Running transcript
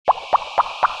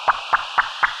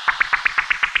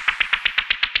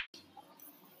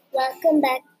Welcome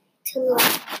back to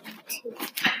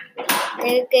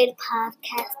They're Good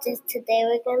Podcasters. Today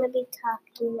we're going to be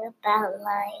talking about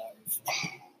lions.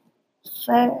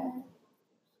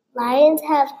 Lions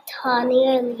have tawny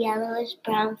or yellowish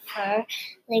brown fur.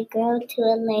 They grow to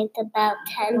a length about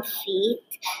 10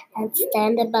 feet and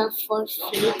stand about 4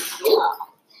 feet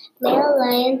tall. Male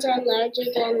lions are larger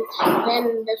than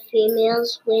the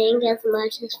females, weighing as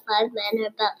much as 5 men or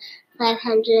about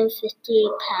 550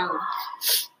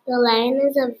 pounds. The lion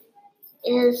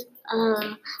is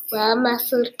a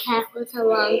well-muscled cat with a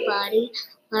long body,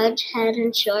 large head,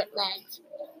 and short legs.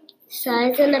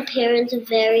 Size and appearance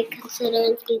vary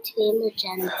considerably between the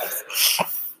genders.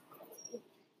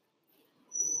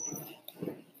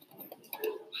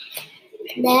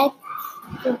 Next,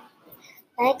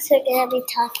 we're going to be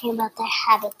talking about their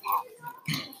habitat.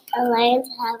 A lion's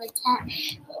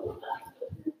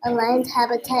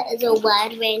habitat is a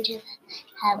wide range of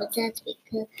habitats,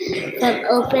 from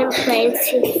open plains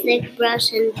to thick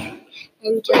brush and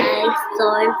dry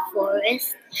thorn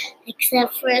forest,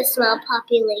 except for a small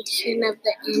population of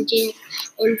the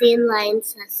Indian lion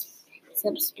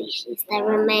subspecies that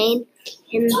remain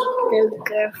in the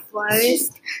Gir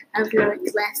forest of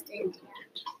northwest India.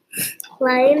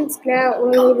 Lions now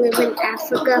only live in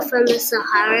Africa from the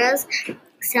Sahara's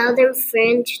southern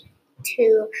fringe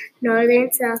to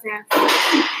northern South Africa.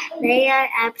 They are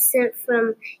absent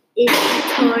from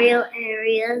equatorial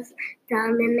areas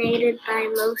dominated by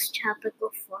most tropical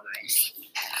forests.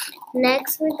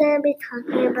 Next, we're going to be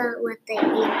talking about what they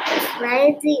eat.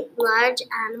 Lions eat large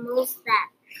animals that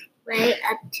weigh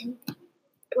up to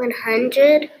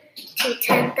 100 to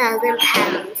 10,000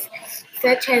 pounds,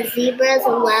 such as zebras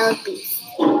and wild beasts,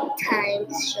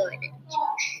 times shortage.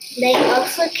 They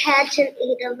also catch and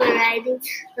eat a variety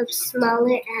of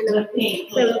smaller animals,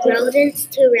 from rodents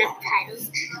to reptiles.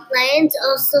 Lions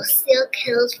also steal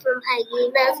kills from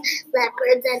hyenas,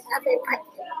 leopards, and other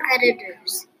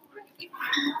predators.